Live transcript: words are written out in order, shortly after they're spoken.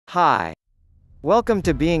Hi. Welcome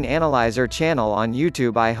to Being Analyzar channel on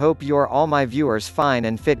YouTube. I hope you're all my viewers fine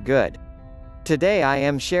and fit good. Today I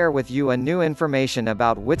am share with you a new information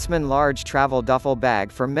about WITZMAN large travel duffel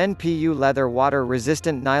bag for men. PU leather water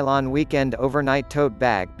resistant nylon weekend overnight tote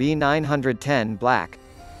bag B910 black.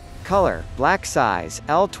 Color, black. Size,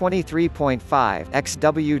 L 23.5 x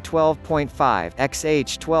W 12.5 x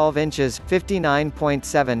H 12 inches,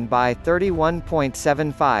 59.7 by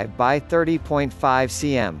 31.75 by 30.5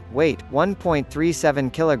 cm, weight,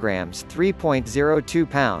 1.37 kilograms, 3.02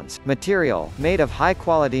 pounds, material, made of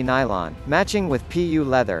high-quality nylon, matching with PU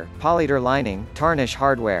leather, polyester lining, tarnish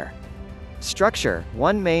hardware. Structure,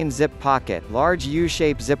 one main zip pocket, large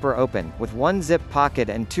U-shaped zipper open, with one zip pocket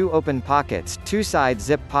and two open pockets, two side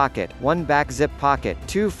zip pocket, one back zip pocket,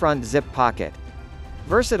 two front zip pocket.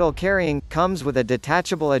 Versatile carrying, comes with a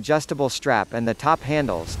detachable adjustable strap and the top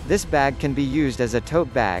handles. This bag can be used as a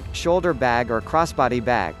tote bag, shoulder bag or crossbody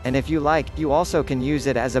bag, and if you like, you also can use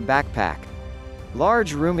it as a backpack.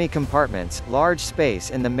 Large roomy compartments, large space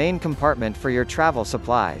in the main compartment for your travel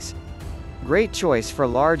supplies. Great choice for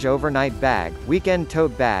large overnight bag, weekend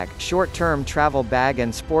tote bag, short-term travel bag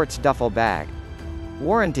and sports duffel bag.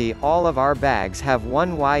 Warranty, all of our bags have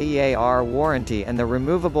 1 year warranty and the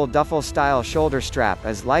removable duffel style shoulder strap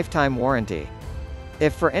is lifetime warranty.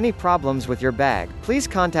 If for any problems with your bag, please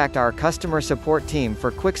contact our customer support team for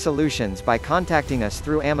quick solutions by contacting us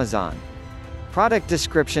through Amazon. Product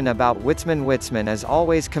description about WITZMAN. WITZMAN is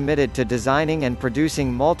always committed to designing and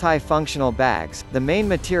producing multi-functional bags. The main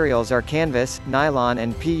materials are canvas, nylon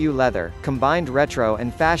and PU leather, combined retro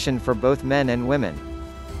and fashion for both men and women.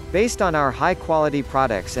 Based on our high-quality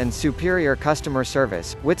products and superior customer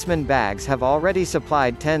service, WITZMAN bags have already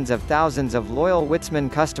supplied tens of thousands of loyal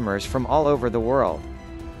WITZMAN customers from all over the world.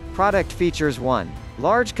 Product features: 1.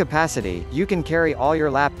 Large capacity, you can carry all your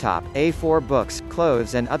laptop, A4 books,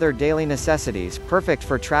 clothes and other daily necessities, perfect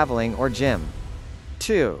for traveling or gym.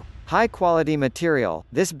 2. High quality material,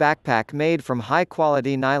 this backpack made from high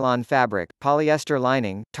quality nylon fabric, polyester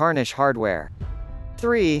lining, tarnish hardware.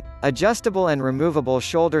 3. Adjustable and removable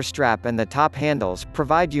shoulder strap and the top handles,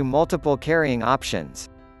 provide you multiple carrying options.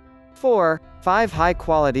 4. 5 high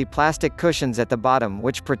quality plastic cushions at the bottom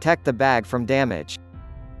which protect the bag from damage.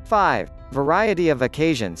 5. Variety of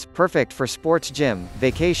occasions, perfect for sports, gym,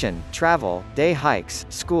 vacation, travel, day hikes,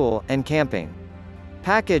 school, and camping.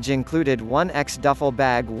 Package included 1X duffel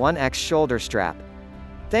bag, 1X shoulder strap.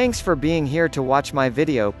 Thanks for being here to watch my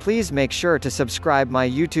video. Please make sure to subscribe my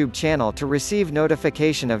YouTube channel to receive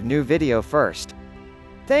notification of new video first.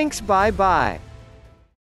 Thanks, bye bye.